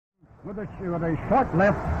with a short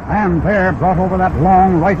left, and Baer brought over that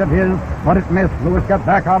long right of his, but it missed. Lewis got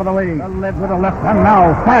back out of the way. Led with a left, and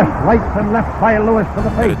now fast rights and left by Lewis to the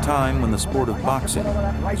face. At a time when the sport of boxing,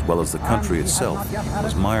 as well as the country itself,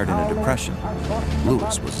 was mired in a depression,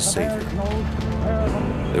 Lewis was a savior.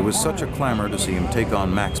 There was such a clamor to see him take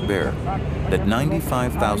on Max Baer that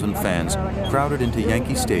 95,000 fans crowded into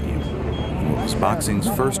Yankee Stadium. It was boxing's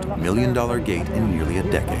first $1 million gate in nearly a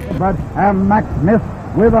decade. But Max missed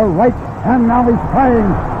with a right, and now he's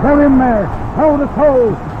trying. They're in there, toe to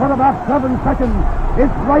toe, for about 7 seconds.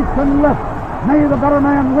 It's right and left. May the better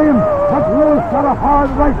man win, but Lewis got a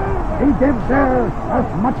hard right. He gave Baer as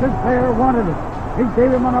much as Baer wanted it. He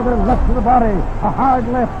gave him another left to the body, a hard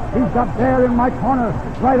left. He's got Baer in my corner,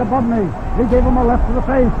 right above me. He gave him a left to the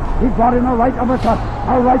face. He brought in a right uppercut,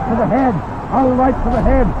 a right to the head, a right to the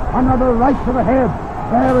head, another right to the head.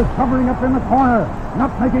 Baer is covering up in the corner,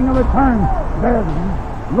 not making a return.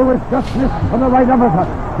 Lewis just missed with a right uppercut.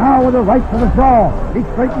 Now with a right to the jaw. He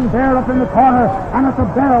straightened Baer up in the corner, and at the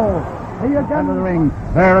bell. He again to the ring.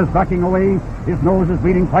 Baer is backing away. His nose is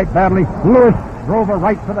bleeding quite badly. Lewis drove a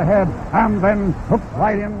right to the head, and then hooked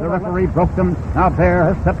right in. The referee broke them. Now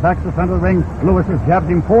Baer has stepped back to the center of the ring. Lewis has jabbed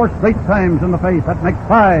him 4 straight times in the face. That makes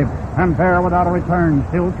 5. And Baer without a return,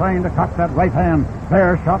 still trying to cock that right hand.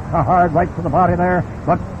 Baer shot a hard right to the body there,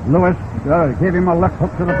 but Lewis gave him a left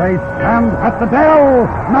hook to the face. And at the bell,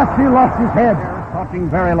 Maxie lost his head. Crouching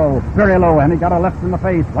very low, and he got a left in the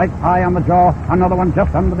face, right high on the jaw, another one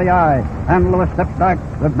just under the eye. And Lewis steps back,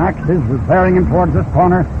 but Max is bearing him towards this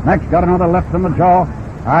corner. Max got another left in the jaw.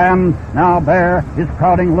 And now Baer is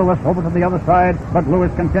crowding Lewis over to the other side, but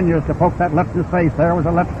Lewis continues to poke that left in his face. There was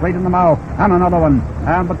a left straight in the mouth, and another one.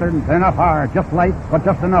 But they're enough hard, just light, but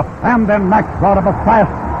just enough. And then Max brought up a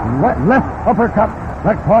fast left uppercut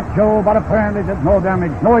that caught Joe, but apparently did no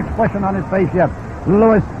damage, no expression on his face yet.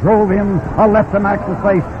 Lewis drove in a left to Max's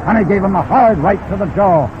face, and he gave him a hard right to the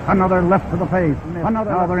jaw. Another left to the face.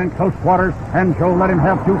 Now they're in close quarters, and Joe let him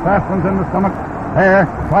have 2 fast ones in the stomach. Baer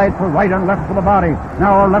tried for right and left to the body.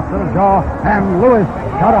 Now a left to the jaw, and Lewis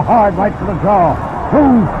got a hard right to the jaw. 2,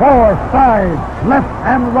 4, 5, left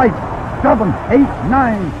and right. 7, 8,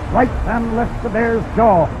 9, right and left to Baer's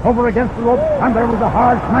jaw, over against the rope, and there was a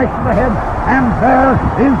hard smash to the head, and Baer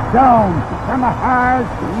is down, from a hard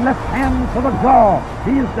left hand to the jaw.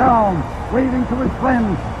 He is down, waving to his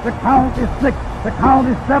friends. The count is 6, the count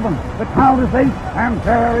is 7, the count is 8, and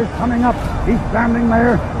Baer is coming up. He's standing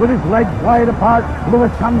there with his legs wide apart.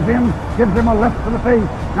 Lewis comes in, gives him a left to the face,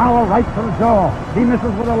 now a right to the jaw. He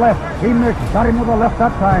misses with a left. He missed, got him with a left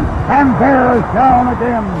that time, and Baer is down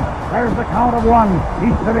again. There's the count of 1.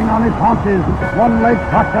 He's sitting on his haunches, one leg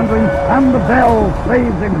cocked under him, and the bell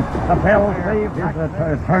saves him. The bell saved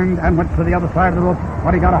him. Turned and went to the other side of the rope,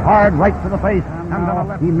 but he got a hard right to the face,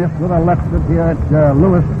 and he missed with a left here.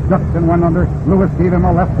 Lewis ducked and went under. Lewis gave him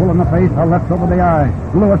a left full in the face, a left over the eye.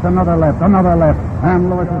 Lewis another left, and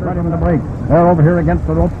Lewis is ready to break. They're over here against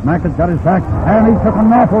the rope. Mac has got his back, and he took an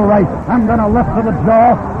awful right, and then a left to the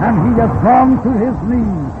jaw, and he has gone to his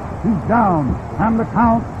knees. He's down, and the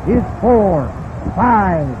count is 4,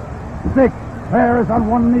 5, 6. Baer is on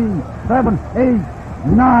one knee. 7,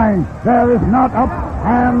 8, 9. Baer is not up,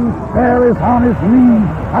 and Baer is on his knees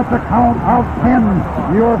at the count of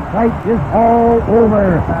 10. Your fight is all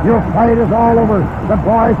over. Your fight is all over. The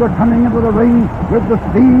boys are coming into the ring with the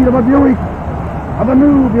speed of a Buick, of a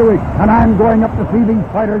new Buick, and I'm going up to see these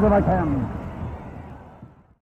fighters if I can.